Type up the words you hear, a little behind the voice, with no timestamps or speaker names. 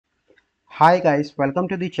Hi guys, welcome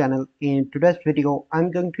to the channel. In today's video, I'm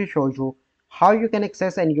going to show you how you can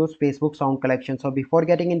access and use Facebook sound collection. So before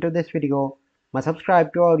getting into this video, must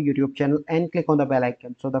subscribe to our YouTube channel and click on the bell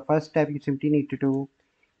icon. So the first step you simply need to do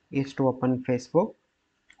is to open Facebook,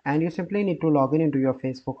 and you simply need to log in into your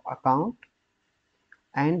Facebook account,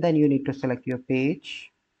 and then you need to select your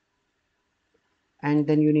page, and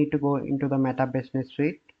then you need to go into the Meta Business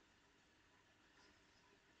Suite.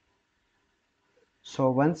 So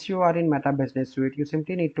once you are in Meta Business Suite, you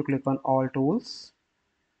simply need to click on all tools,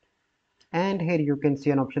 and here you can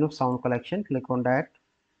see an option of sound collection. Click on that.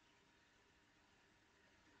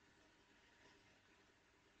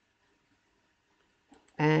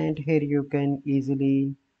 And here you can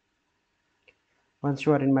easily, once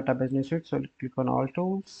you are in Meta Business Suite, so click on all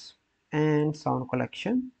tools and sound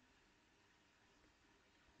collection.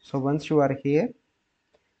 So once you are here,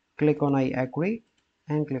 click on I agree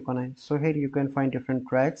and click on I. So here you can find different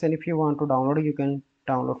tracks, and if you want to download, you can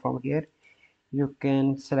download from here. You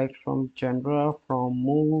can select from genre, from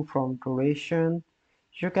move, from duration.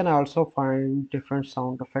 You can also find different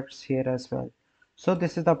sound effects here as well. So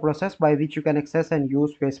this is the process by which you can access and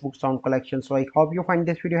use Facebook sound collection. So I hope you find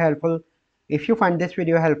this video helpful. If you find this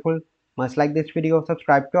video helpful, must like this video,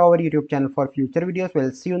 subscribe to our YouTube channel for future videos.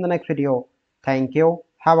 We'll see you in the next video. Thank you.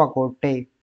 Have a good day.